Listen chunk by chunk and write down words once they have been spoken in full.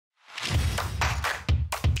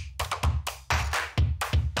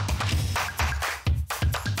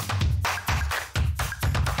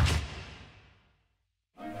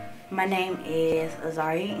My name is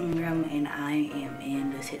Azariah Ingram and I am in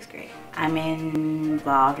the 6th grade. I'm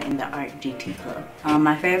involved in the Art GT Club.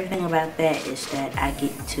 My favorite thing about that is that I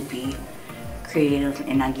get to be creative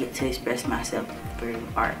and I get to express myself through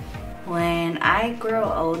art. When I grow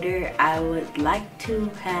older, I would like to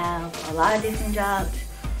have a lot of different jobs,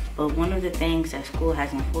 but one of the things that school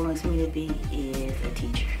has influenced me to be is a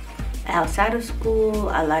teacher. Outside of school,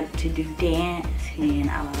 I like to do dance and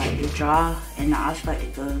I like to draw, and I also like to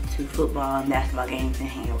go to football and basketball games and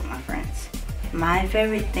hang out with my friends. My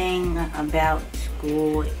favorite thing about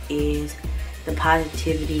school is the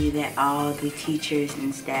positivity that all the teachers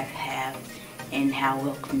and staff have and how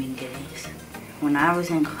welcoming it is. When I was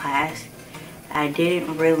in class, I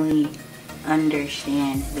didn't really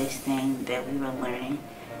understand this thing that we were learning,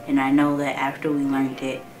 and I know that after we learned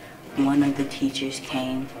it, one of the teachers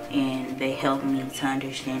came and they helped me to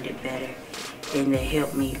understand it better, and they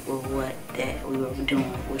helped me with what that we were doing,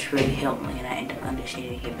 which really helped me and I ended up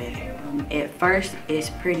understanding it better. At first, it's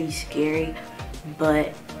pretty scary,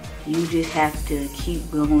 but you just have to keep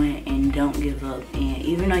going and don't give up. And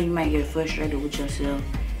even though you might get frustrated with yourself,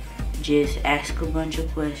 just ask a bunch of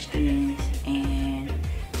questions and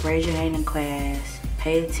raise your hand in class,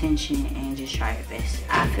 pay attention, and just try your best.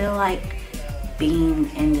 I feel like being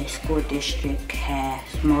in the school district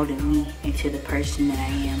has molded me into the person that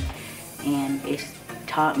I am, and it's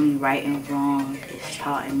taught me right and wrong. It's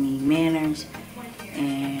taught me manners,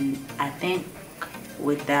 and I think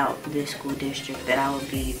without this school district that I would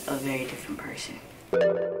be a very different person.